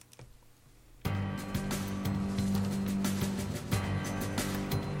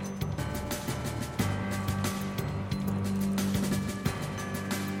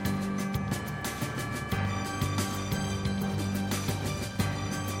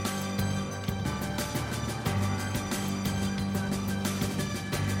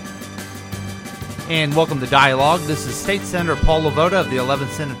And welcome to Dialogue. This is State Senator Paul LeVota of the 11th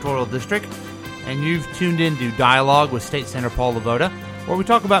Senatorial District, and you've tuned in to Dialogue with State Senator Paul LeVota, where we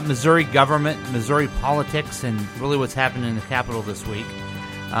talk about Missouri government, Missouri politics, and really what's happening in the Capitol this week.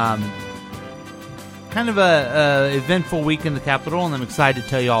 Kind of a eventful week in the Capitol, and I'm excited to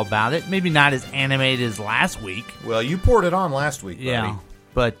tell you all about it. Maybe not as animated as last week. Well, you poured it on last week, buddy. Yeah,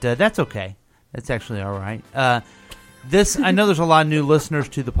 but that's okay. That's actually all right. I know there's a lot of new listeners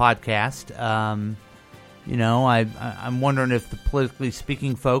to the podcast. I'm wondering if the politically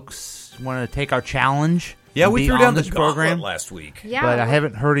speaking folks want to take our challenge. Yeah, we threw down this program last week. Yeah, but I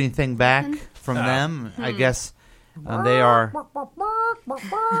haven't heard anything back from them. I guess they are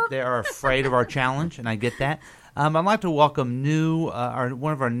afraid of our challenge, and I get that. I'd like to welcome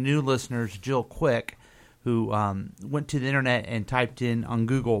one of our new listeners, Jill Quick, who went to the internet and typed in on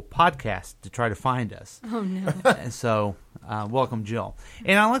Google podcast to try to find us. Oh, no. And so, welcome, Jill.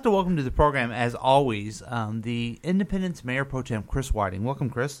 And I'd like to welcome to the program, as always, the Independence Mayor Pro Tem, Chris Whiting.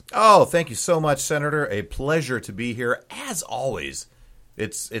 Welcome, Chris. Oh, thank you so much, Senator. A pleasure to be here, as always.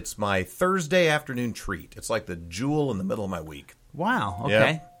 It's my Thursday afternoon treat. It's like the jewel in the middle of my week. Wow,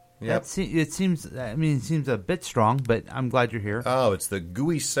 okay. Yep. It seems a bit strong, but I'm glad you're here. Oh, it's the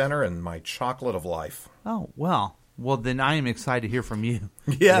gooey center and my chocolate of life. Oh, well, then I am excited to hear from you.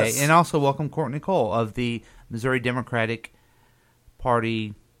 Yes. Today. And also welcome Courtney Cole of the Missouri Democratic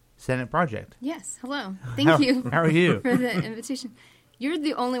Party Senate Project. Yes, hello. Thank you. How are you? For the invitation. You're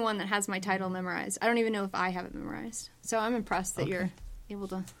the only one that has my title memorized. I don't even know if I have it memorized. So I'm impressed that you're able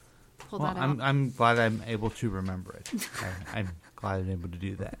to pull that out. I'm glad I'm able to remember it. I'm glad I'm able to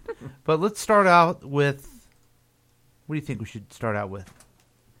do that. But let's start out with, what do you think we should start out with?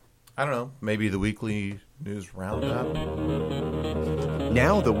 I don't know. Maybe the weekly news roundup.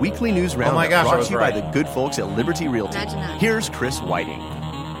 Now the weekly news roundup, my gosh, I brought was to you right. by the good folks at Liberty Realty. Imagine that. Here's Chris Whiting.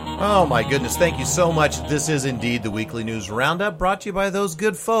 Oh, my goodness. Thank you so much. This is indeed the weekly news roundup brought to you by those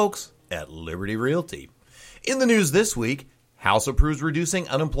good folks at Liberty Realty. In the news this week, House approves reducing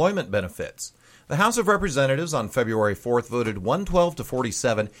unemployment benefits. The House of Representatives on February 4th voted 112 to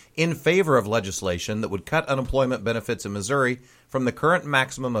 47 in favor of legislation that would cut unemployment benefits in Missouri from the current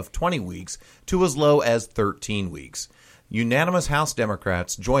maximum of 20 weeks to as low as 13 weeks. Unanimous House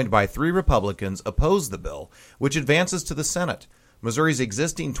Democrats, joined by 3 Republicans, opposed the bill, which advances to the Senate. Missouri's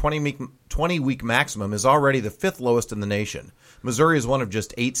existing 20-week maximum is already the 5th lowest in the nation. Missouri is one of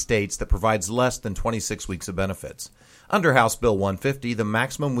just 8 states that provides less than 26 weeks of benefits. Under House Bill 150, the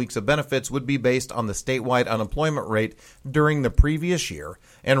maximum weeks of benefits would be based on the statewide unemployment rate during the previous year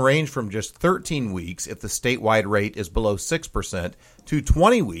and range from just 13 weeks if the statewide rate is below 6% to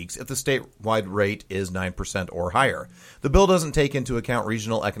 20 weeks if the statewide rate is 9% or higher. The bill doesn't take into account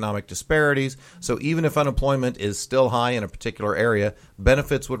regional economic disparities, so even if unemployment is still high in a particular area,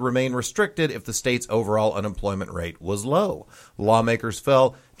 benefits would remain restricted if the state's overall unemployment rate was low. Lawmakers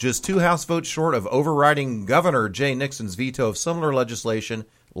fell just 2 House votes short of overriding Governor Jay Nixon's veto of similar legislation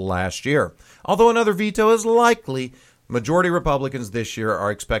last year. Although another veto is likely, majority Republicans this year are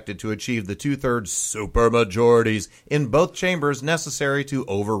expected to achieve the 2/3 supermajorities in both chambers necessary to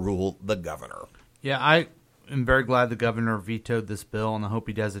overrule the governor. Yeah, I am very glad the governor vetoed this bill, and I hope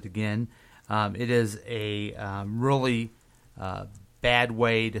he does it again. It is a really bad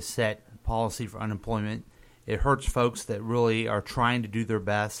way to set policy for unemployment. It hurts folks that really are trying to do their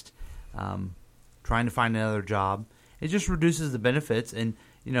best, trying to find another job. It just reduces the benefits. And,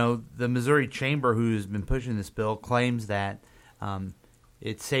 the Missouri Chamber, who's been pushing this bill, claims that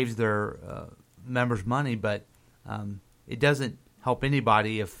it saves their members money, but it doesn't help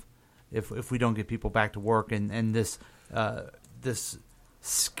anybody if we don't get people back to work. And this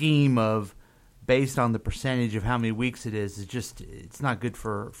scheme of based on the percentage of how many weeks it is it's not good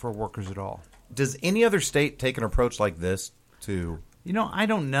for workers at all. Does any other state take an approach like this to... I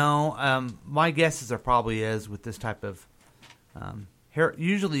don't know. My guess is there probably is with this type of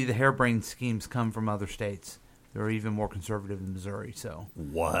usually the harebrained schemes come from other states. They're even more conservative than Missouri. So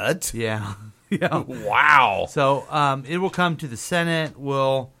What? Yeah. Yeah. Wow. So it will come to the Senate.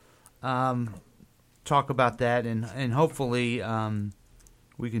 We'll talk about that, and hopefully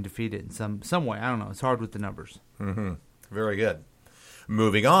we can defeat it in some way. I don't know. It's hard with the numbers. Mm-hmm. Very good.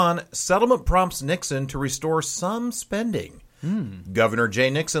 Moving on, settlement prompts Nixon to restore some spending. Governor Jay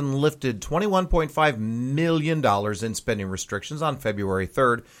Nixon lifted $21.5 million in spending restrictions on February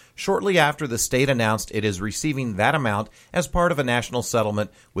 3rd, shortly after the state announced it is receiving that amount as part of a national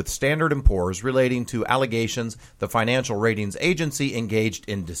settlement with Standard & Poor's relating to allegations the financial ratings agency engaged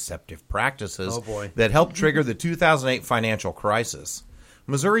in deceptive practices that helped trigger the 2008 financial crisis.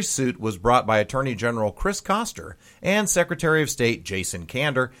 Missouri's suit was brought by Attorney General Chris Koster and Secretary of State Jason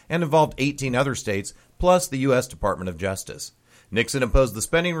Kander and involved 18 other states, plus the U.S. Department of Justice. Nixon imposed the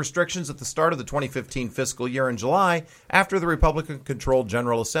spending restrictions at the start of the 2015 fiscal year in July after the Republican-controlled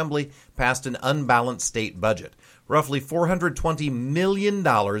General Assembly passed an unbalanced state budget. Roughly $420 million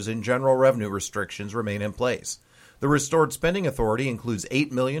in general revenue restrictions remain in place. The restored spending authority includes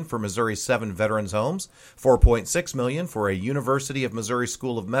 $8 million for Missouri's 7 veterans' homes, $4.6 million for a University of Missouri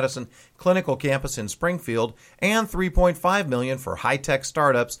School of Medicine clinical campus in Springfield, and $3.5 million for high-tech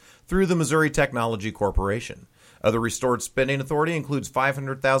startups through the Missouri Technology Corporation. Other restored spending authority includes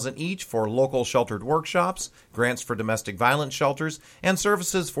 $500,000 each for local sheltered workshops, grants for domestic violence shelters, and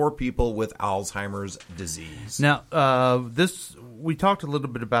services for people with Alzheimer's disease. Now, we talked a little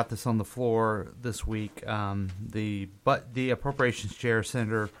bit about this on the floor this week. The Appropriations Chair,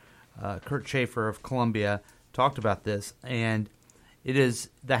 Senator Kurt Schaefer of Columbia, talked about this, and it is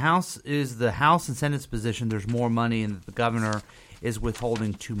the House and Senate's position. There's more money, and the governor is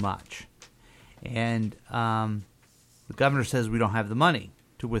withholding too much, and the governor says we don't have the money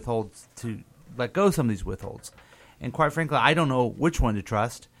to let go of some of these withholds. And quite frankly, I don't know which one to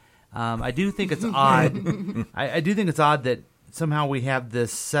trust. I do think it's odd. I do think it's odd that somehow we have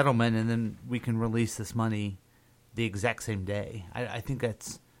this settlement and then we can release this money the exact same day. I think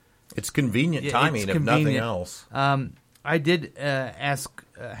that's... It's convenient timing, if nothing else. I did had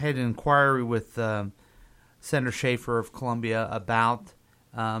an inquiry with Senator Schaefer of Columbia about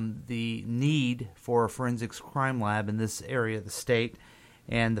the need for a forensics crime lab in this area of the state,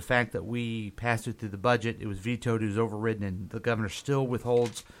 and the fact that we passed it through the budget. It was vetoed, it was overridden, and the governor still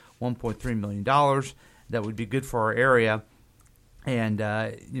withholds $1.3 million. That would be good for our area. And,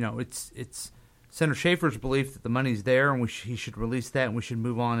 it's Senator Schaefer's belief that the money's there and he should release that and we should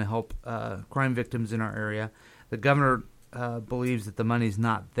move on and help crime victims in our area. The governor believes that the money's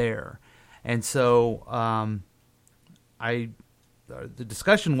not there. And so the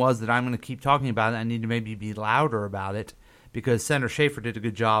discussion was that I'm going to keep talking about it. I need to maybe be louder about it because Senator Schaefer did a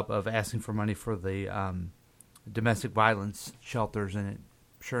good job of asking for money for the domestic violence shelters, and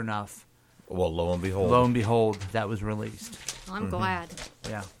sure enough, well, lo and behold, that was released. Well, I'm glad.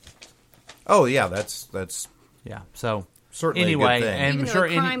 Yeah. Oh yeah, that's yeah. So certainly anyway, a good thing. And I'm sure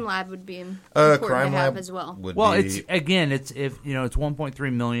crime lab would be important crime to have lab as well. it's it's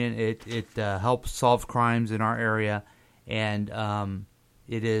 $1.3 million. It helps solve crimes in our area, and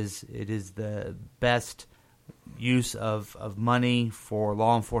it is the best use of money for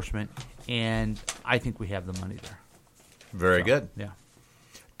law enforcement, and I think we have the money there. Very good. Yeah.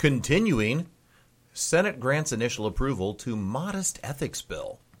 Continuing, Senate grants initial approval to modest ethics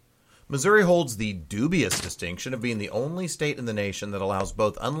bill. Missouri holds the dubious distinction of being the only state in the nation that allows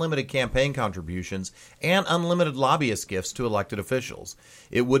both unlimited campaign contributions and unlimited lobbyist gifts to elected officials.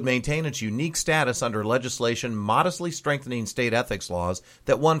 It would maintain its unique status under legislation modestly strengthening state ethics laws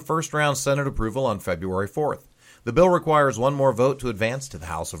that won first-round Senate approval on February 4th. The bill requires one more vote to advance to the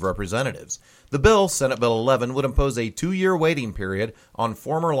House of Representatives. The bill, Senate Bill 11, would impose a 2-year waiting period on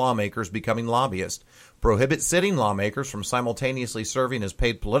former lawmakers becoming lobbyists, prohibit sitting lawmakers from simultaneously serving as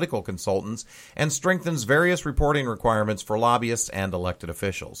paid political consultants, and strengthens various reporting requirements for lobbyists and elected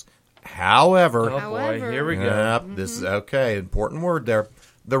officials. However, Here we go. This is okay, important word there.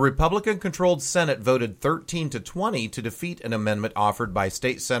 The Republican-controlled Senate voted 13-20 to defeat an amendment offered by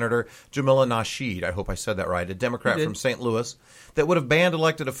State Senator Jamila Nasheed, I hope I said that right, a Democrat from St. Louis, that would have banned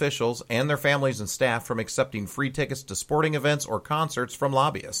elected officials and their families and staff from accepting free tickets to sporting events or concerts from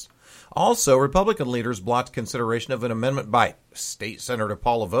lobbyists. Also, Republican leaders blocked consideration of an amendment by State Senator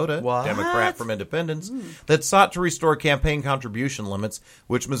Paul LaVota, Democrat from Independence, that sought to restore campaign contribution limits,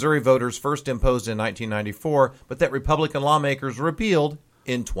 which Missouri voters first imposed in 1994, but that Republican lawmakers repealed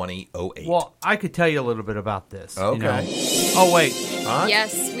in 2008. Well, I could tell you a little bit about this. Okay. Oh, wait. Huh?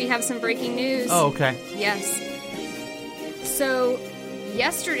 Yes, we have some breaking news. Oh, okay. Yes. So,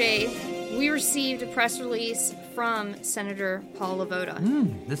 yesterday, we received a press release from Senator Paul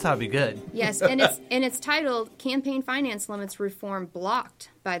LaVota. This ought to be good. Yes, and it's titled "Campaign Finance Limits Reform Blocked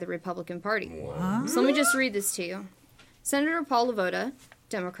by the Republican Party." What? So let me just read this to you. Senator Paul LaVota,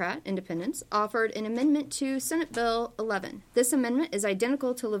 Democrat, Independence, offered an amendment to Senate Bill 11. This amendment is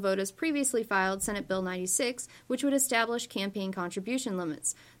identical to LaVota's previously filed Senate Bill 96, which would establish campaign contribution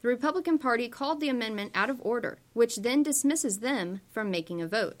limits. The Republican Party called the amendment out of order, which then dismisses them from making a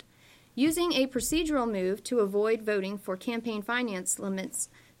vote. Using a procedural move to avoid voting for campaign finance limits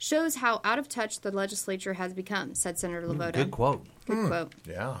shows how out of touch the legislature has become, said Senator Lavoda. Good quote. Good quote.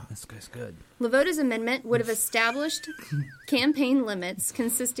 Yeah. This guy's good. Lavoda's amendment would have established campaign limits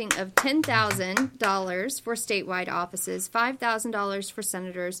consisting of $10,000 for statewide offices, $5,000 for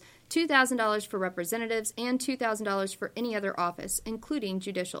senators, $2,000 for representatives, and $2,000 for any other office, including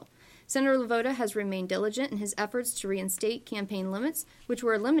judicial. Senator Lavoda has remained diligent in his efforts to reinstate campaign limits, which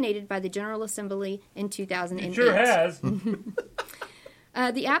were eliminated by the General Assembly in 2008. It sure has.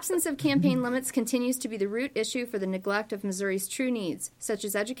 The absence of campaign limits continues to be the root issue for the neglect of Missouri's true needs, such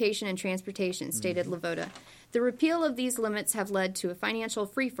as education and transportation, stated Lavoda. The repeal of these limits have led to a financial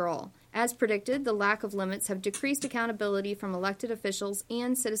free-for-all. As predicted, the lack of limits have decreased accountability from elected officials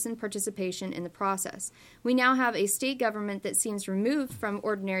and citizen participation in the process. We now have a state government that seems removed from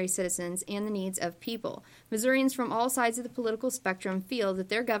ordinary citizens and the needs of people. Missourians from all sides of the political spectrum feel that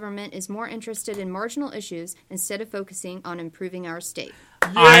their government is more interested in marginal issues instead of focusing on improving our state.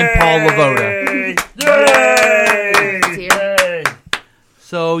 I'm Paul Lavoda. Yay! Yay!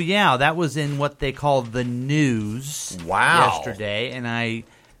 So, yeah, that was in what they called the news yesterday, and I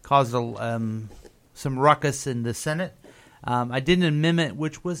caused some ruckus in the Senate. I did an amendment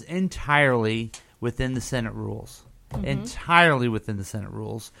which was entirely within the Senate rules. Entirely within the Senate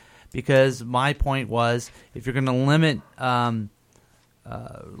rules. Because my point was, if you're going to limit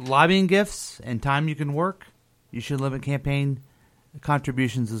lobbying gifts and time you can work, you should limit campaign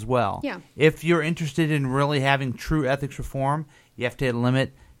contributions as well. Yeah. If you're interested in really having true ethics reform, you have to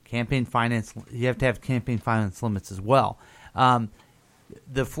limit campaign finance. You have to have campaign finance limits as well.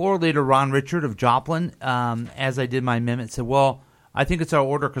 The floor leader, Ron Richard of Joplin, as I did my amendment, said, well, I think it's our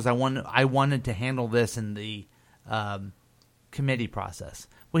order because I wanted to handle this in the committee process.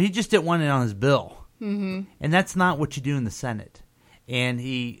 Well, he just didn't want it on his bill. And that's not what you do in the Senate. And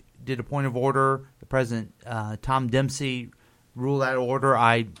he did a point of order. The president, Tom Dempsey, ruled out order.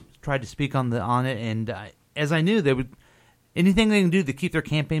 I tried to speak on it, and as I knew, they would anything they can do to keep their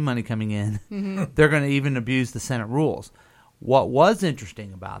campaign money coming in, they're going to even abuse the Senate rules. What was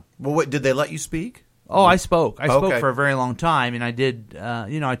interesting about did they let you speak? Oh, I spoke. I spoke Okay. for a very long time, and I did.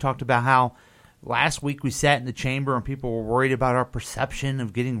 I talked about how last week we sat in the chamber and people were worried about our perception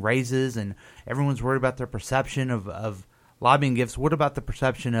of getting raises, and everyone's worried about their perception of lobbying gifts. What about the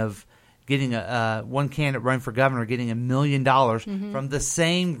perception of getting one candidate running for governor getting $1 million from the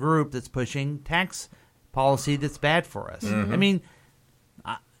same group that's pushing tax policy that's bad for us? I mean,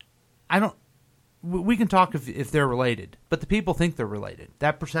 I don't. We can talk if they're related, but the people think they're related.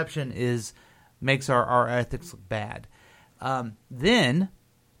 That perception makes our ethics look bad. Then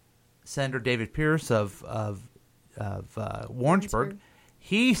Senator David Pierce of Warrensburg,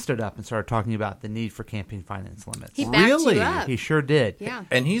 he stood up and started talking about the need for campaign finance limits. He backed Really? you up. He sure did. Yeah.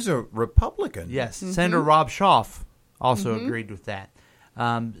 And he's a Republican. Yes. Senator Rob Schaaf also agreed with that.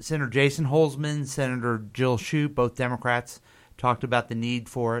 Senator Jason Holzman, Senator Jill Shoup, both Democrats, talked about the need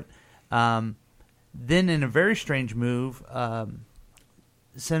for it. Then in a very strange move,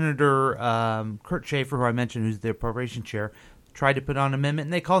 Senator Kurt Schaefer, who I mentioned, who's the appropriation chair, tried to put on an amendment,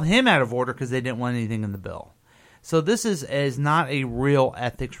 and they called him out of order because they didn't want anything in the bill. So this is not a real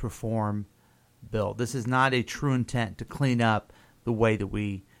ethics reform bill. This is not a true intent to clean up the way that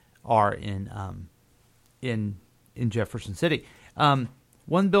we are in Jefferson City. One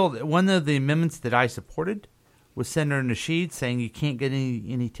of the amendments that I supported was Senator Nasheed saying you can't get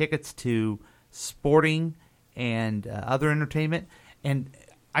any tickets to sporting and other entertainment. And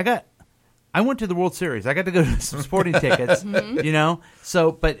I went to the World Series. I got to go to some sporting tickets,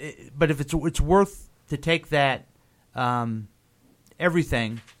 So, but if it's worth to take that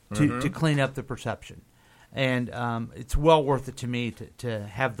everything to clean up the perception, and it's well worth it to me to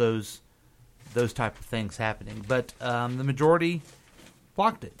have those type of things happening. But the majority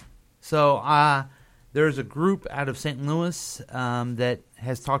blocked it. So there's a group out of St. Louis that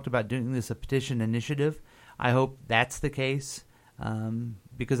has talked about doing this a petition initiative. I hope that's the case.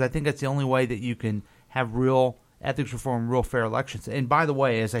 Because I think that's the only way that you can have real ethics reform, real fair elections. And by the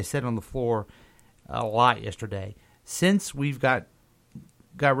way, as I said on the floor a lot yesterday, since we've got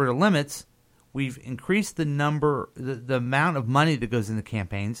rid of limits, we've increased the amount of money that goes into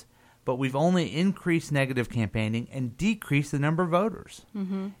campaigns, but we've only increased negative campaigning and decreased the number of voters.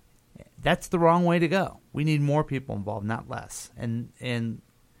 That's the wrong way to go. We need more people involved, not less. And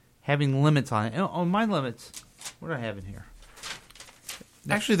having limits on it. On my limits, what do I have in here?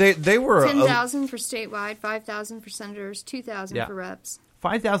 Actually, they were 10,000 for statewide, 5,000 for senators, 2,000 for reps.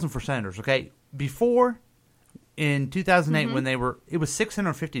 5,000 for senators. Okay, before in 2008 when it was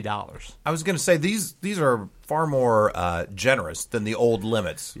 $650. I was going to say these are far more generous than the old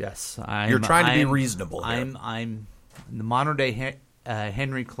limits. Yes, You're trying to be reasonable here. I'm in the modern day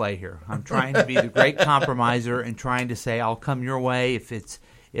Henry Clay here. I'm trying to be the great compromiser and trying to say I'll come your way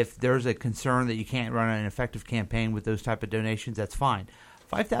if there's a concern that you can't run an effective campaign with those type of donations. That's fine.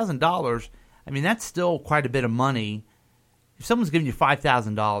 $5,000. I mean, that's still quite a bit of money. If someone's giving you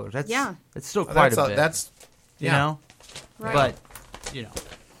 $5,000, that's still quite a bit. You know, Right. but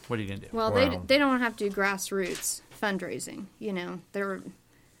what are you gonna do? Well, they don't have to do grassroots fundraising.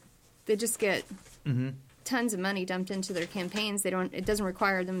 They just get tons of money dumped into their campaigns. It doesn't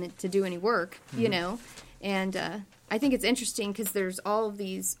require them to do any work. And I think it's interesting because there's all of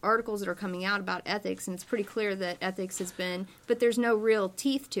these articles that are coming out about ethics, and it's pretty clear that ethics has been, but there's no real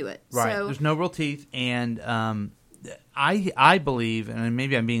teeth to it. Right. So, there's no real teeth, and I believe, and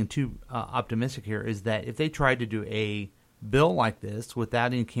maybe I'm being too optimistic here, is that if they tried to do a bill like this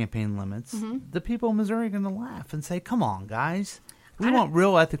without any campaign limits, the people in Missouri are going to laugh and say, "Come on, guys, we want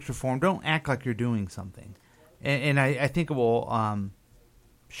real ethics reform. Don't act like you're doing something." And I think it will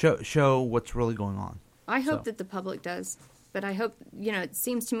show what's really going on. I hope that the public does. But I hope, it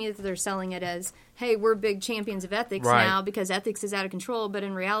seems to me that they're selling it as, hey, we're big champions of ethics now because ethics is out of control. But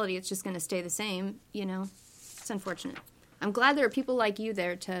in reality, it's just going to stay the same. It's unfortunate. I'm glad there are people like you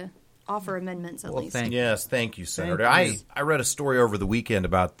there to offer amendments at least. Yes, thank you, Senator. Thank you. I read a story over the weekend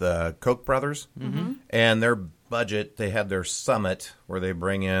about the Koch brothers and their budget. They had their summit where they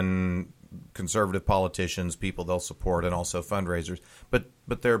bring in conservative politicians, people they'll support, and also fundraisers. But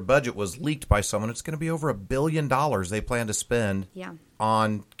their budget was leaked by someone. It's going to be over $1 billion they plan to spend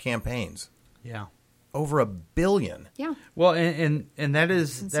on campaigns. Yeah. Over $1 billion. Yeah. Well, and that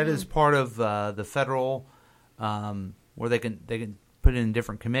is part of the federal where they can put it in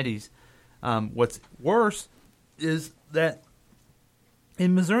different committees. What's worse is that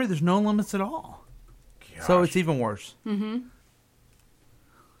in Missouri there's no limits at all. Gosh. So it's even worse. Mm-hmm.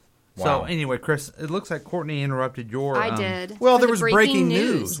 Wow. So anyway, Chris, it looks like Courtney interrupted your. I did. Well, For there the was breaking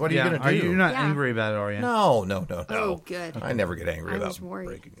news. What are you Yeah, going to do? You're not Yeah. angry about it, are you? No. Oh, good. I never get angry I about was worried.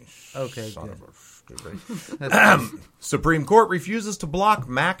 breaking news. Okay, Son good. of a stupid. Supreme Court refuses to block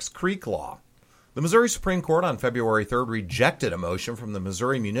Max Creek law. The Missouri Supreme Court on February 3rd rejected a motion from the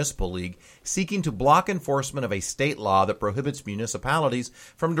Missouri Municipal League seeking to block enforcement of a state law that prohibits municipalities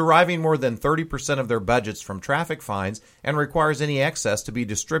from deriving more than 30% of their budgets from traffic fines and requires any excess to be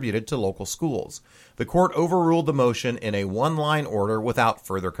distributed to local schools. The court overruled the motion in a one-line order without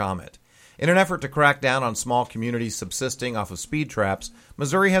further comment. In an effort to crack down on small communities subsisting off of speed traps,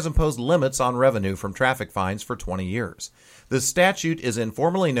 Missouri has imposed limits on revenue from traffic fines for 20 years. The statute is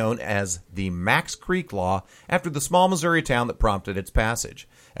informally known as the Max Creek Law after the small Missouri town that prompted its passage.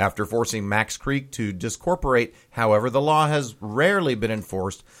 After forcing Max Creek to discorporate, however, the law has rarely been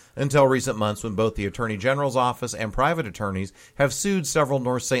enforced until recent months when both the Attorney General's office and private attorneys have sued several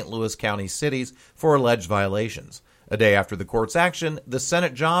North St. Louis County cities for alleged violations. A day after the court's action, the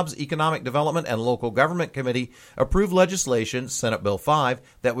Senate Jobs, Economic Development, and Local Government Committee approved legislation, Senate Bill 5,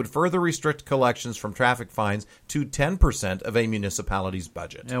 that would further restrict collections from traffic fines to 10% of a municipality's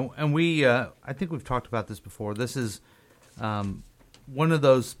budget. And we, I think we've talked about this before. This is one of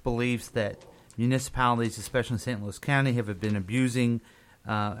those beliefs that municipalities, especially in St. Louis County, have been abusing,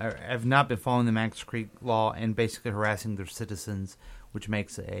 have not been following the Max Creek law and basically harassing their citizens, which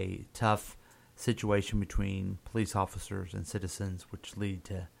makes a tough situation between police officers and citizens, which lead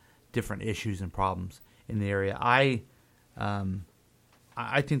to different issues and problems in the area. I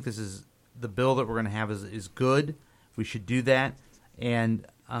think this is the bill that we're going to have is good. We should do that, and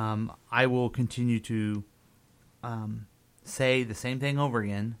I will continue to say the same thing over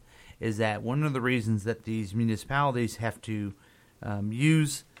again. Is that one of the reasons that these municipalities have to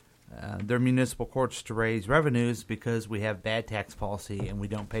use their municipal courts to raise revenues because we have bad tax policy and we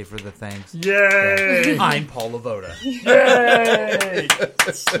don't pay for the things. Yay! I'm Paul Lavoda. Yay!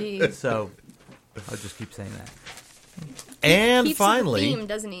 Jeez. So I'll just keep saying that. And Keeps with the finally, theme,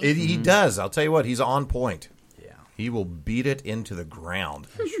 doesn't he? He does. I'll tell you what, he's on point. Yeah, He will beat it into the ground.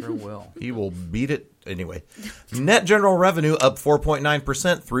 I sure will. He will beat it anyway. Net general revenue up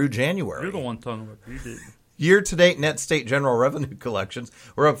 4.9% through January. You're the one talking about you did. Year-to-date net state general revenue collections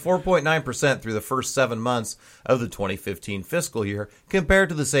were up 4.9% through the first 7 months of the 2015 fiscal year compared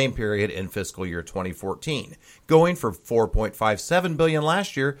to the same period in fiscal year 2014, going from $4.57 billion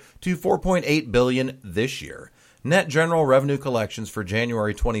last year to $4.8 billion this year. Net general revenue collections for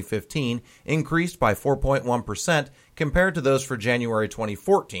January 2015 increased by 4.1% compared to those for January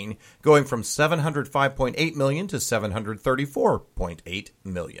 2014, going from $705.8 million to $734.8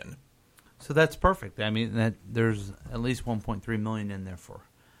 million. So that's perfect. I mean, that there's at least 1.3 million in there for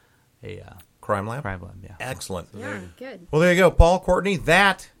a Crime Lab? crime lab. Yeah. Excellent. Yeah, good. Well, there you go, Paul Courtney.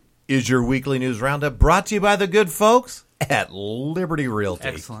 That is your weekly news roundup brought to you by the good folks at Liberty Realty.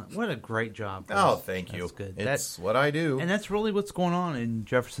 Excellent. What a great job. Chris. Oh, thank you. That's good. It's what I do. And that's really what's going on in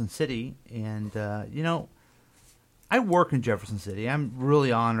Jefferson City. And, I work in Jefferson City. I'm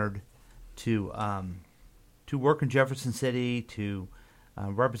really honored to work in Jefferson City, to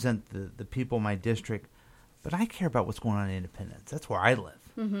represent the people in my district. But I care about what's going on in Independence. That's where I live.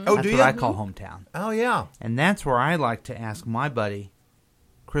 Mm-hmm. Oh, that's do what you? I call hometown. Oh, yeah. And that's where I like to ask my buddy,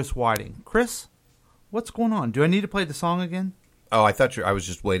 Chris Whiting. Chris, what's going on? Do I need to play the song again? Oh, I thought I was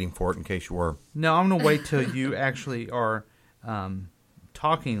just waiting for it in case you were. No, I'm going to wait till you actually are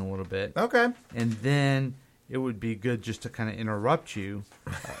talking a little bit. Okay. And then it would be good just to kind of interrupt you,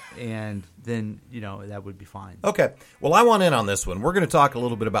 and then, that would be fine. Okay. Well, I want in on this one. We're going to talk a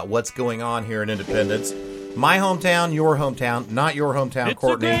little bit about what's going on here in Independence. My hometown, your hometown, not your hometown,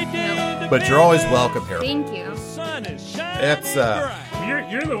 Courtney, but you're always welcome here. Thank you. It's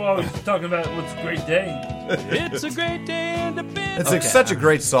You're the one who's talking about what's a great day. It's a great day in the bed. it's such a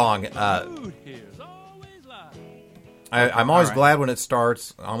great song. I'm always glad when it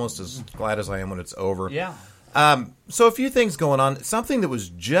starts, almost as glad as I am when it's over. Yeah. So a few things going on. Something that was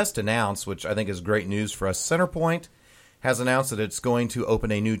just announced, which I think is great news for us. Centerpoint has announced that it's going to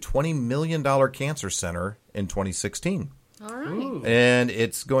open a new $20 million cancer center in 2016. All right. Ooh. And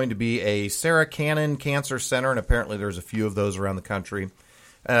it's going to be a Sarah Cannon Cancer Center, and apparently there's a few of those around the country.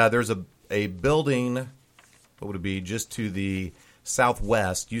 There's a building, what would it be, just to the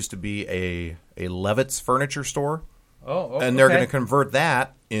southwest, used to be a Levitt's furniture store. Oh, And they're going to convert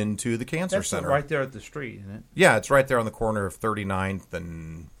that into the cancer That's center. right there at the street, isn't it? Yeah, it's right there on the corner of 39th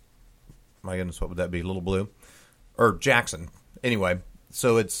and, my goodness, what would that be? Little Blue? Or Jackson. Anyway,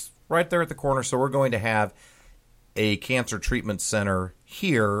 so it's right there at the corner. So we're going to have a cancer treatment center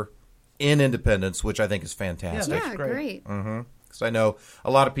here in Independence, which I think is fantastic. Yeah, great. Because I know a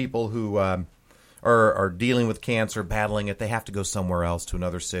lot of people who are dealing with cancer, battling it, they have to go somewhere else to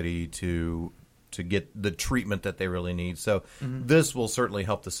another city to get the treatment that they really need. So this will certainly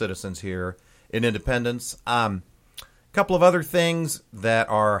help the citizens here in Independence. A couple of other things that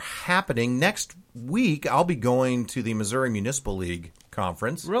are happening. Next week, I'll be going to the Missouri Municipal League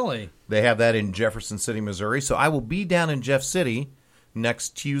Conference. Really? They have that in Jefferson City, Missouri. So I will be down in Jeff City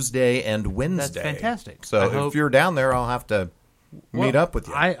next Tuesday and Wednesday. That's fantastic. So if you're down there, I'll have to meet up with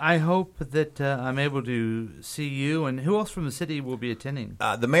you. I hope that I'm able to see you. And who else from the city will be attending?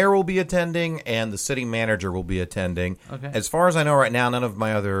 The mayor will be attending, and the city manager will be attending. Okay. As far as I know right now, none of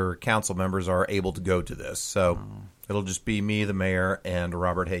my other council members are able to go to this. So it'll just be me, the mayor, and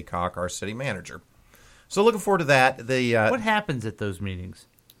Robert Haycock, our city manager. So looking forward to that. What happens at those meetings?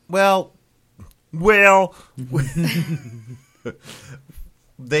 Well,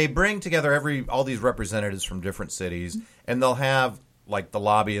 they bring together all these representatives from different cities, and they'll have like the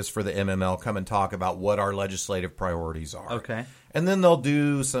lobbyists for the MML come and talk about what our legislative priorities are. Okay. And then they'll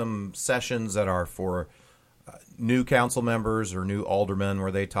do some sessions that are for new council members or new aldermen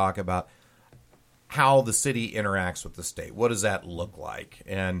where they talk about how the city interacts with the state. What does that look like?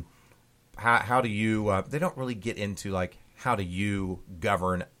 And how do you they don't really get into like how do you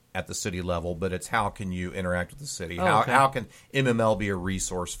govern at the city level, but it's how can you interact with the city? How can MML be a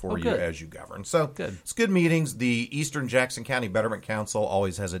resource for you as you govern? So it's good meetings. The Eastern Jackson County Betterment Council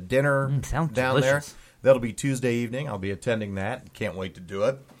always has a dinner down delicious. there. That'll be Tuesday evening. I'll be attending that. Can't wait to do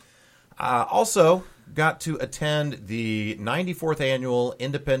it. Also got to attend the 94th Annual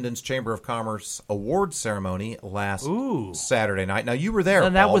Independence Chamber of Commerce Awards Ceremony last Saturday night. Now, you were there,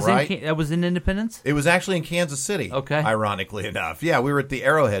 that Paul, was right? that was in Independence? It was actually in Kansas City, okay. Ironically enough. Yeah, we were at the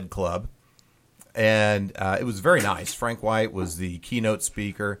Arrowhead Club, and it was very nice. Frank White was the keynote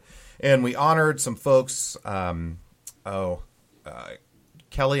speaker, and we honored some folks. Kelly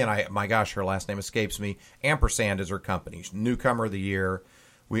and I, my gosh, her last name escapes me. Ampersand is her company. Newcomer of the Year.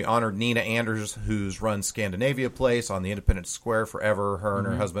 We honored Nina Anders, who's run Scandinavia Place on the Independence Square forever. Her and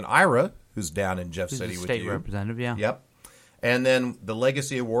her husband, Ira, who's down in Jeff City with you. State representative, yeah. Yep. And then the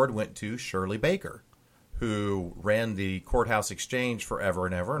Legacy Award went to Shirley Baker, who ran the Courthouse Exchange forever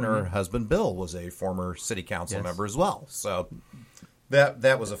and ever. And her husband, Bill, was a former city council member as well. So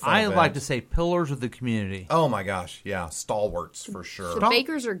that was a fun event. like to say pillars of the community. Oh, my gosh. Yeah. Stalwarts, for sure. The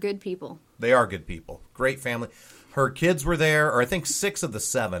Bakers are good people. They are good people. Great family. Her kids were there, or I think 6 of the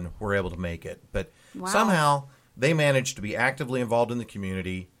 7 were able to make it. But somehow they managed to be actively involved in the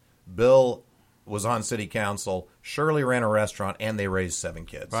community. Bill was on city council. Shirley ran a restaurant, and they raised 7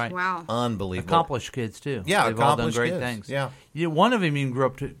 kids. Right. Wow. Unbelievable. Accomplished kids, too. Yeah, They've all done accomplished great kids. things. Yeah. One of them even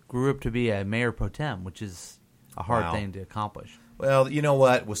grew up to be a mayor pro tem, which is a hard thing to accomplish. Well, you know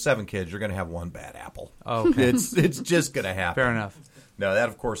what? With 7 kids, you're going to have one bad apple. Okay. It's just going to happen. Fair enough. No, that,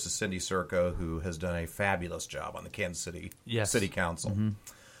 of course, is Cindy Serco, who has done a fabulous job on the Kansas City City Council.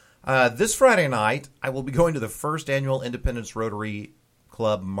 This Friday night, I will be going to the first annual Independence Rotary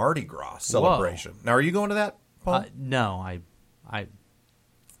Club Mardi Gras celebration. Now, are you going to that, Paul? No, I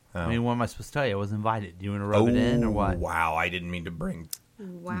mean, what am I supposed to tell you? I was invited. Do you want to rub it in or what? Wow, I didn't mean to bring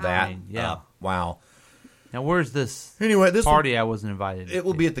Wow. that Yeah. up. Wow. Now, where's this Anyway, party I wasn't invited It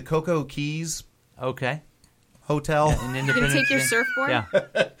will be at the Cocoa Keys Okay. Hotel. In You can Independence take your Day? surfboard? Yeah.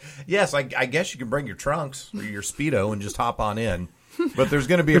 Yes, I guess you can bring your trunks or your Speedo and just hop on in. But there's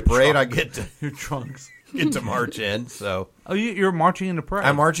going to be a parade. I get Your trunks. to march in, so Oh, you're marching in the parade.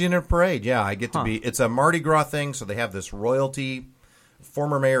 I'm marching in a parade. Yeah, I get to be. It's a Mardi Gras thing, so they have this royalty.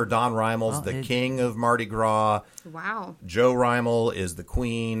 Former Mayor Don Reimels, the king of Mardi Gras. Wow. Joe Reimel is the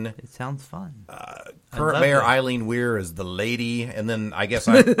queen. It sounds fun. Current love Mayor that. Eileen Weir is the lady, and then I guess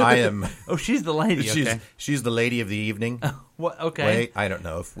I am. Oh, she's the lady. Okay. She's the lady of the evening. What? Okay. Wait, I don't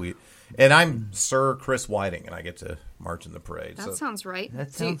know if we. And I'm Sir Chris Whiting, and I get to march in the parade. That so. sounds right.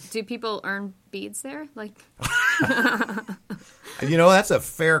 That sounds- Do people earn beads there? Like, That's a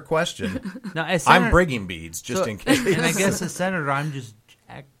fair question. Now, as I'm senator- bringing beads just so- in case. And I guess as senator, I'm just.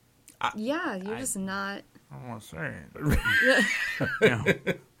 yeah, you're just not. I don't want to say it. No.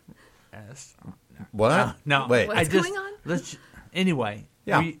 Yes. What? No. Wait. What's I just, going on? Anyway.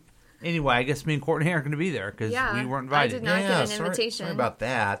 Yeah. Anyway, I guess me and Courtney aren't going to be there because Yeah, we weren't I invited. did not get an sorry, invitation. Sorry about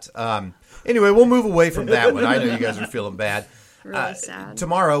that. Anyway, we'll move away from that one. I know you guys are feeling bad. Really sad.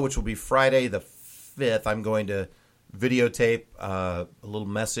 Tomorrow, which will be Friday the 5th, I'm going to videotape a little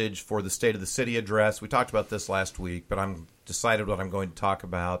message for the State of the City address. We talked about this last week, but I'm decided what I'm going to talk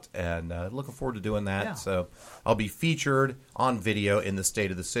about, and looking forward to doing that. Yeah. So I'll be featured on video in the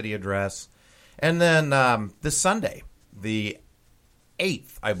State of the City address. And then this Sunday, the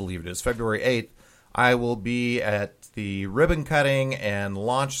 8th, I believe it is, February 8th, I will be at the ribbon cutting and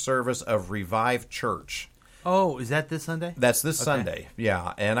launch service of Revive Church. Oh, is that this Sunday? That's this Sunday,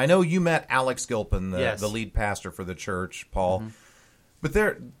 yeah. And I know you met Alex Gilpin, Yes. the lead pastor for the church, Paul. But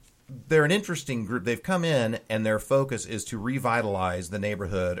they're an interesting group. They've come in, and their focus is to revitalize the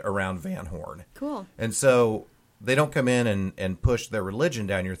neighborhood around Van Horn. Cool. And so they don't come in and push their religion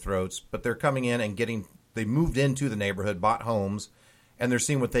down your throats, but they're coming in and they moved into the neighborhood, bought homes, and they're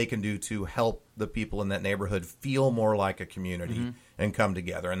seeing what they can do to help the people in that neighborhood feel more like a community and come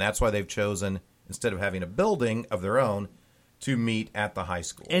together. And that's why they've chosen, instead of having a building of their own, to meet at the high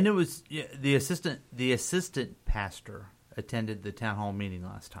school. And it was the assistant pastor attended the town hall meeting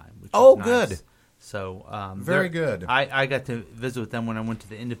last time. Which Oh, was nice. good. So Very they're- good. I got to visit with them when I went to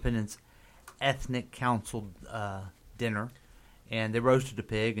the Independence Ethnic Council dinner, and they roasted a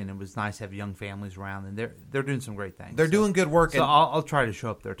pig, and it was nice to have young families around, and they're doing some great things. They're doing good work. So and I'll try to show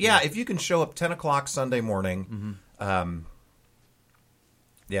up there. Too. yeah, if you can show up 10 o'clock Sunday morning,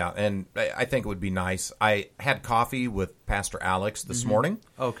 yeah, and I think it would be nice. I had coffee with Pastor Alex this morning.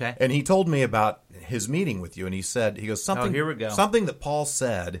 Okay. And he told me about his meeting with you, and he goes, something, here we go. something that Paul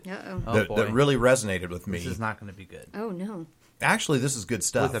said Uh-oh. Oh, that boy. really resonated with me. This is not going to be good. Oh, no. Actually, this is good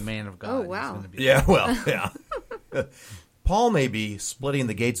stuff. With a man of God. Oh, it's wow. gonna be Yeah, well, yeah. Paul may be splitting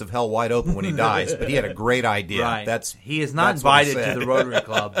the gates of hell wide open when he dies, but he had a great idea. Right. He is not that's what he invited to said. the Rotary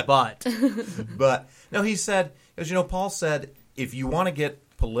Club, but But no, he said, because Paul said, if you want to get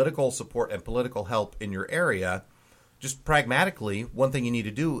political support and political help in your area, just pragmatically, one thing you need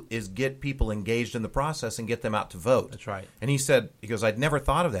to do is get people engaged in the process and get them out to vote. That's right. And he goes, I'd never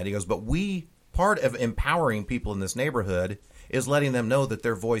thought of that. He goes, but part of empowering people in this neighborhood is letting them know that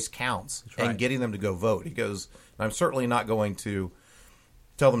their voice counts right. and getting them to go vote. He goes, I'm certainly not going to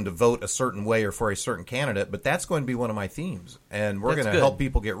tell them to vote a certain way or for a certain candidate, but that's going to be one of my themes. And we're That's going to good. help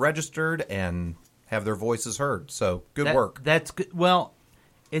people get registered and have their voices heard. So good work. That's good. Well,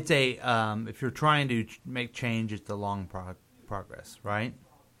 it's a if you're trying to make change, it's a long progress, right?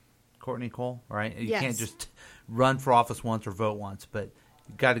 Courtney Cole, right? You Yes. can't just run for office once or vote once, but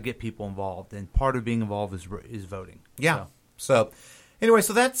you got to get people involved, and part of being involved is voting. Yeah. So, So anyway,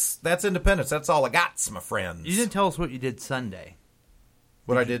 so that's Independence. That's all I got, my friends. you didn't tell us what you did Sunday.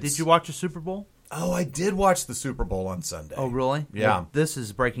 what I did. Did you watch the Super Bowl? Oh, I did watch the Super Bowl on Sunday. Oh, really? Yeah. Well, this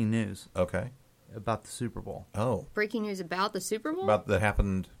is breaking news Okay. about the Super Bowl. Oh, Breaking news about the Super Bowl? about that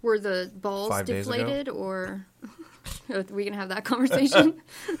happened. Were the balls 5 days ago? deflated, or are we going to have that conversation?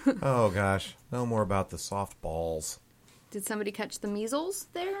 Oh gosh, no more about the softballs. Did somebody catch the measles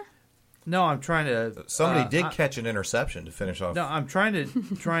there? No, I'm trying to. Somebody did I- catch an interception to finish off. No, I'm trying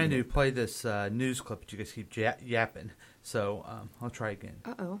to play this news clip, but you guys keep yapping. So I'll try again.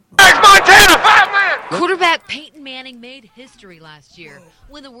 Uh-oh. Montana, 5 men! Quarterback Peyton Manning made history last year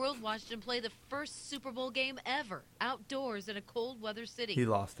when the world watched him play the first Super Bowl game ever outdoors in a cold weather city. He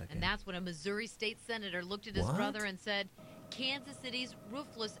lost that game. And that's when a Missouri state senator looked at his brother and said, Kansas City's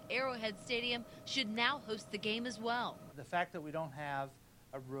roofless Arrowhead Stadium should now host the game as well. The fact that we don't have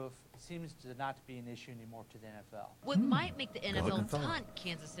a roof seems to not be an issue anymore to the NFL. What might make the NFL punt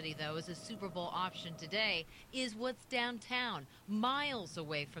Kansas City, though, as a Super Bowl option today is what's downtown, miles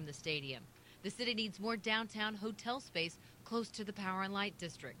away from the stadium. The city needs more downtown hotel space close to the Power and Light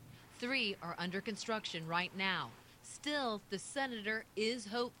District. 3 are under construction right now. Still, the senator is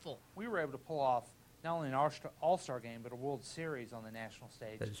hopeful. We were able to pull off not only an All-Star game, but a World Series on the national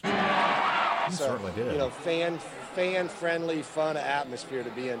stage. That is true. You certainly did. You know, fan-friendly, fun atmosphere to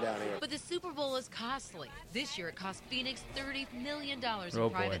be in down here. But the Super Bowl is costly. This year it cost Phoenix $30 million in Oh,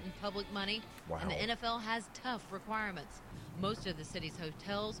 private boy. and public money. Wow. And the NFL has tough requirements. Most of the city's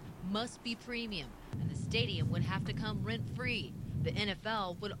hotels must be premium, and the stadium would have to come rent-free. The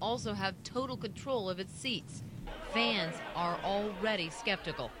NFL would also have total control of its seats. Fans are already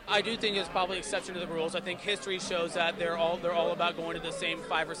skeptical. I do think it's probably exception to the rules. I think history shows that they're all about going to the same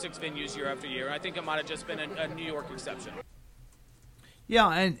 5 or 6 venues year after year. I think it might have just been a New York exception. Yeah,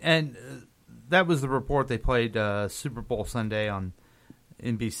 and that was the report they played Super Bowl Sunday on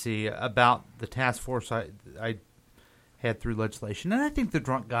NBC about the task force I had through legislation, and I think the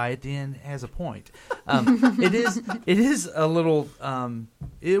drunk guy at the end has a point. It is a little.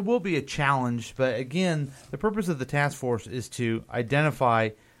 It will be a challenge, but again, the purpose of the task force is to identify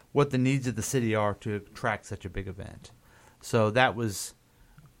what the needs of the city are to attract such a big event. So that was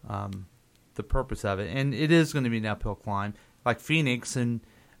the purpose of it, and it is going to be an uphill climb, like Phoenix, and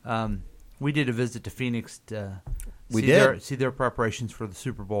we did a visit to Phoenix to see their preparations for the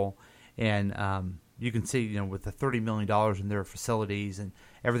Super Bowl, and you can see, with the $30 million in their facilities and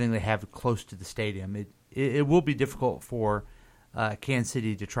everything they have close to the stadium, it will be difficult for Kansas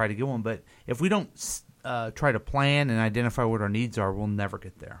City to try to get one. But if we don't try to plan and identify what our needs are, we'll never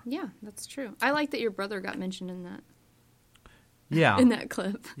get there. Yeah, that's true. I like that your brother got mentioned in that. Yeah, in that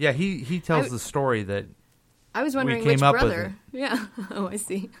clip. Yeah, he tells the story that I was wondering we came which up brother. with it. Yeah. Oh, I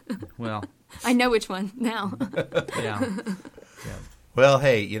see. Well, I know which one now. Yeah. Well,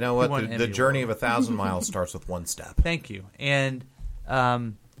 hey, you know what? won The journey of 1,000 miles starts with one step. Thank you. And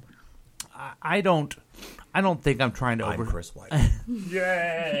I don't think I'm trying to I'm Chris White.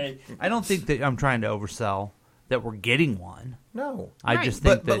 Yay! I don't think that I'm trying to oversell that we're getting one. No. I just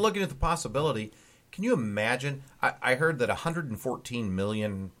think but looking at the possibility, can you imagine? I heard that 114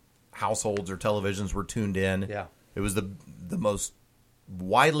 million households or televisions were tuned in. Yeah. It was the most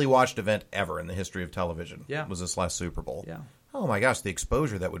widely watched event ever in the history of television. Yeah. Was this last Super Bowl. Yeah. Oh, my gosh, the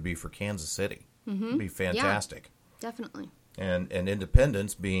exposure that would be for Kansas City would be fantastic. Yeah, definitely. And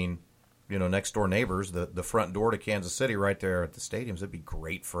Independence being, next door neighbors, the front door to Kansas City right there at the stadiums, that'd be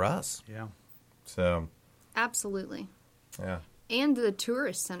great for us. Yeah. So. Absolutely. Yeah. And the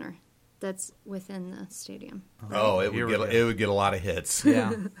tourist center that's within the stadium. Oh, it would get a lot of hits.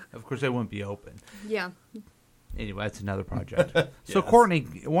 Yeah. Of course, they wouldn't be open. Yeah. Anyway, that's another project. So, Courtney,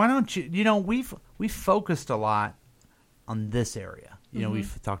 why don't you? We've focused a lot on this area.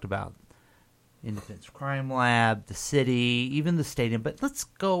 We've talked about Independence Crime Lab, the city, even the stadium. But let's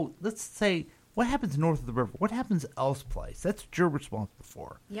say, what happens north of the river? What happens else place? That's what you're responsible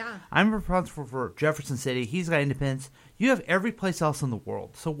for. Yeah. I'm responsible for Jefferson City. He's got Independence. You have every place else in the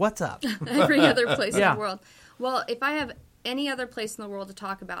world. So what's up? Every other place in the world. Well, if I have any other place in the world to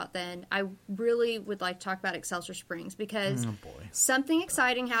talk about, then I really would like to talk about Excelsior Springs, because something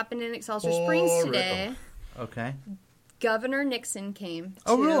exciting happened in Excelsior Springs today. Okay. Governor Nixon came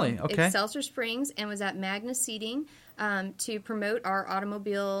to Excelsior Springs and was at Magna Seating to promote our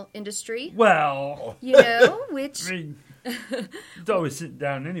automobile industry. Well, Which I mean, it's always sitting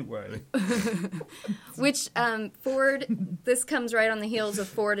down anyway. Which Ford, this comes right on the heels of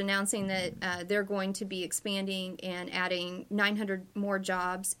Ford announcing that they're going to be expanding and adding 900 more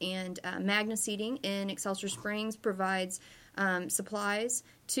jobs. And Magna Seating in Excelsior Springs provides supplies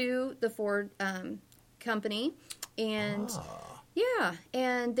to the Ford company. And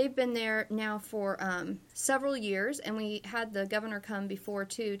and they've been there now for several years, and we had the governor come before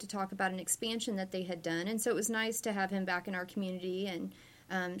too to talk about an expansion that they had done, and so it was nice to have him back in our community and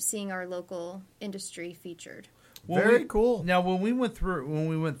seeing our local industry featured. Very cool. Now, when we went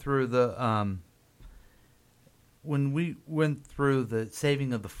through the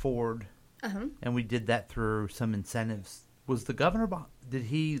saving of the Ford, and we did that through some incentives, was the governor? Did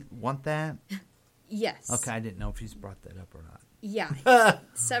he want that? Yes. Okay, I didn't know if he's brought that up or not. Yeah,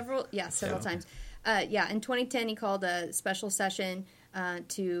 several times. In 2010, he called a special session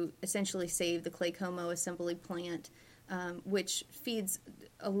to essentially save the Claycomo assembly plant, which feeds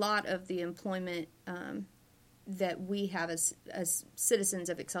a lot of the employment that we have as citizens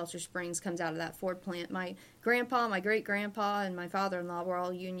of Excelsior Springs comes out of that Ford plant. My grandpa, my great-grandpa, and my father-in-law were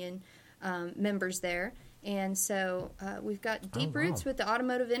all union members there. And so we've got deep roots with the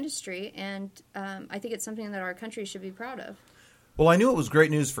automotive industry, and I think it's something that our country should be proud of. Well, I knew it was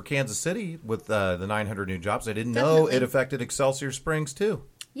great news for Kansas City with the 900 new jobs. I didn't know it affected Excelsior Springs, too.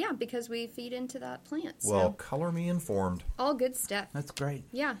 Yeah, because we feed into that plant. Well, color me informed. All good stuff. That's great.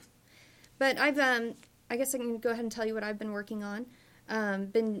 Yeah. But I guess I can go ahead and tell you what I've been working on.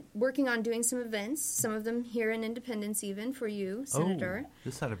 Been working on doing some events, some of them here in Independence even for you, Senator. Oh,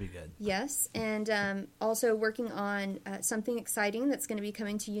 this ought to be good. Yes, and also working on something exciting that's going to be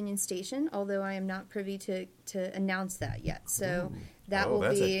coming to Union Station, although I am not privy to announce that yet. So that will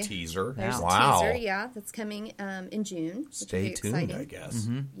that's be a teaser. There's Wow. a teaser, yeah, that's coming in June. Which Stay will be tuned, exciting. I guess.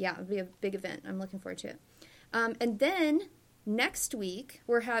 Mm-hmm. Yeah, it'll be a big event. I'm looking forward to it. And then next week,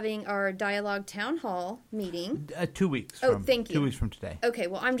 we're having our Dialogue Town Hall meeting. 2 weeks. Oh, from, thank you. 2 weeks from today. Okay,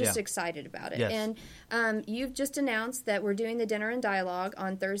 well, I'm just excited about it. Yes. And you've just announced that we're doing the Dinner and Dialogue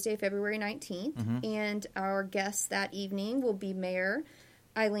on Thursday, February 19th. Mm-hmm. And our guest that evening will be Mayor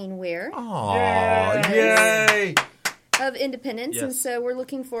Eileen Ware. Aw, yay! Of Independence, Yes. and so we're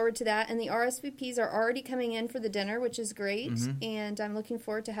looking forward to that. And the RSVPs are already coming in for the dinner, which is great. Mm-hmm. And I'm looking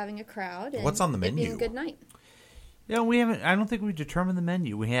forward to having a crowd. And What's on the it being menu? a good night. Yeah, we haven't. I don't think we determined the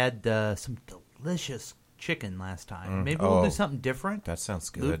menu. We had some delicious chicken last time. Maybe we'll do something different. That sounds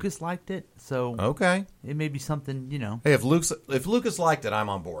good. Lucas liked it, so Okay. it may be something. Hey, if Lucas liked it, I'm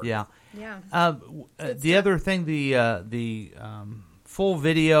on board. Yeah. Yeah. The other thing, the full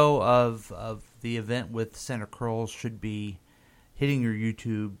video of the event with Senator Curls should be hitting your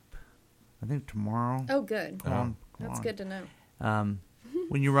YouTube. I think tomorrow. Oh, good. Come That's on. good to know.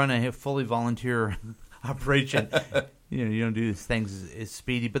 When you run a fully volunteer operation, you don't do these things as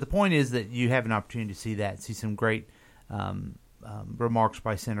speedy. But the point is that you have an opportunity to see some great remarks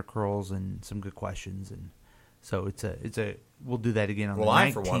by Senator Curls and some good questions, and so it's a we'll do that again on the 19th. Well,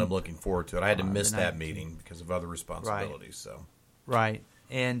 I for one am looking forward to it. I had to miss the that 19th. meeting because of other responsibilities. So Right,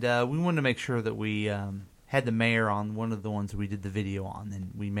 and we wanted to make sure that we had the mayor on one of the ones that we did the video on,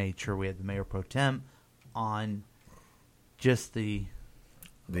 and we made sure we had the mayor pro tem on just the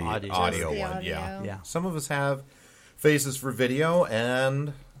audio. Just the one, audio. Yeah. Some of us have faces for video,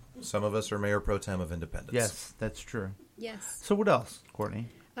 and some of us are Mayor Pro Tem of Independence. Yes, that's true. Yes. So what else, Courtney?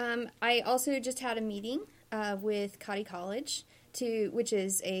 I also just had a meeting with Cotty College, which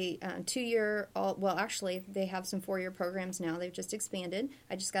is a 2-year, well, actually, they have some 4-year programs now. They've just expanded.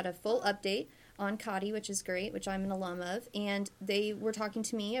 I just got a full update on Cotty, which is great, which I'm an alum of. And they were talking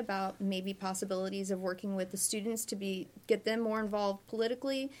to me about maybe possibilities of working with the students to get them more involved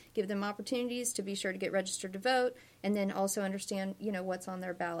politically, give them opportunities to be sure to get registered to vote, and then also understand, what's on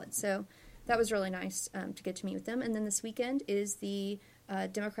their ballot. So that was really nice to get to meet with them. And then this weekend is the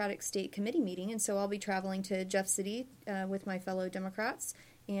Democratic State Committee meeting, and so I'll be traveling to Jeff City with my fellow Democrats,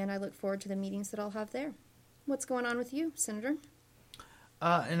 and I look forward to the meetings that I'll have there. What's going on with you, Senator?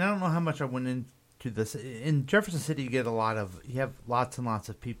 And I don't know how much I went into this. In Jefferson City, you have lots and lots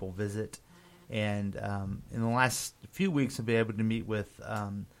of people visit, and in the last few weeks, I've been able to meet with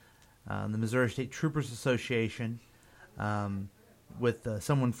the Missouri State Troopers Association, with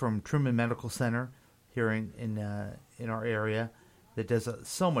someone from Truman Medical Center here in our area that does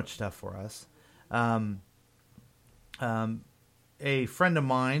so much stuff for us. A friend of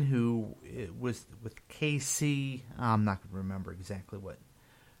mine who was with KC, I'm not going to remember exactly what.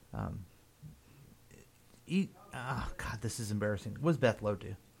 God, this is embarrassing. What does Beth Lowe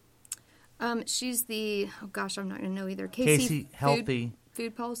do? She's I'm not going to know either. Casey Healthy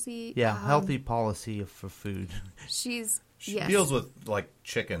Food Policy. Yeah, healthy policy for food. She Yes. deals with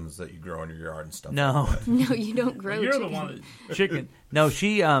chickens that you grow in your yard and stuff. No, like that. No, you don't grow You're chicken. the one that chicken. No,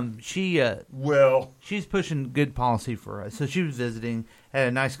 she's pushing good policy for us. So she was visiting, had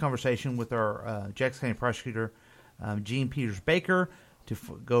a nice conversation with our Jackson County prosecutor, Gene Peters Baker, to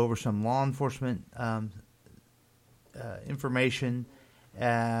go over some law enforcement information.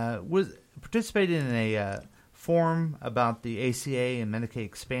 Was participated in a forum about the ACA and Medicaid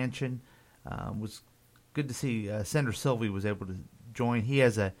expansion. Was good to see Senator Sylvie was able to join. He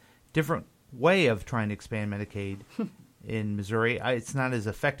has a different way of trying to expand Medicaid in Missouri. It's not as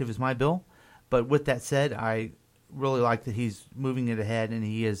effective as my bill, but with that said, I really like that he's moving it ahead, and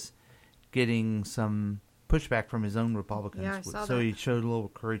he is getting some pushback from his own Republicans. Yeah, I saw so that. he showed a little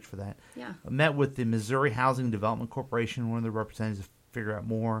courage for that. Yeah. I met with the Missouri Housing Development Corporation, one of the representatives, to figure out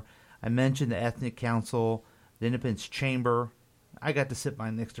more. I mentioned the Ethnic Council, the Independence Chamber. I got to sit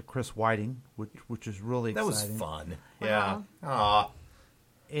by next to Chris Whiting, which is really That exciting. was fun. Wow. Yeah. Aw.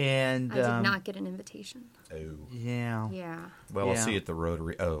 And I did not get an invitation. Oh. Yeah. Yeah. Well, I'll Yeah. see you at the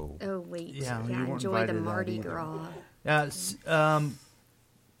Rotary. Oh. Oh, wait. Yeah, you weren't enjoy the invited to that Mardi either. Gras.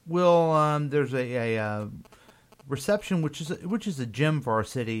 There's a reception, which is a gem for our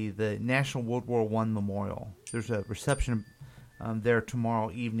city, the National World War I Memorial. There's a reception there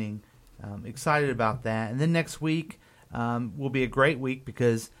tomorrow evening. Excited about that. And then next week will be a great week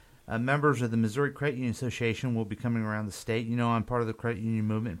because members of the Missouri Credit Union Association will be coming around the state. You know, I'm part of the credit union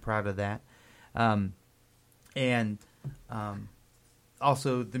movement and proud of that.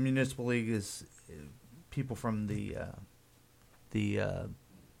 Also, the Municipal League is people from the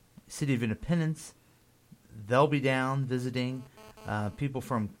City of Independence. They'll be down visiting. People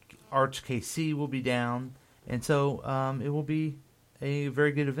from Arch KC will be down. And so it will be a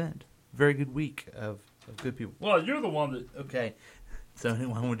very good event. Very good week of good people. Well, you're the one that. Okay. So I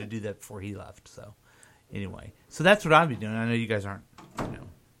wanted to do that before he left. So anyway. So that's what I'll be doing. I know you guys aren't,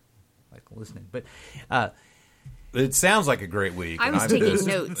 like listening. But it sounds like a great week. I was taking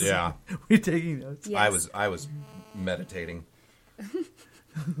notes. Yeah. We're taking notes. Yes. I was meditating.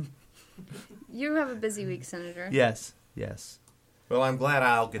 You have a busy week, Senator. Yes. Well, I'm glad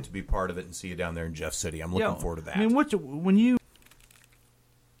I'll get to be part of it and see you down there in Jeff City. I'm looking forward to that. I mean, when you...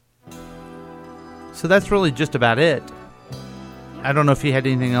 So that's really just about it. I don't know if you had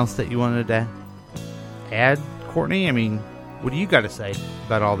anything else that you wanted to add, Courtney. I mean, what do you got to say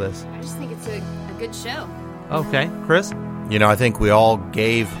about all this? I just think it's a good show. Okay, Chris? I think we all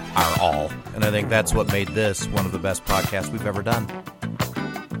gave our all, and I think that's what made this one of the best podcasts we've ever done.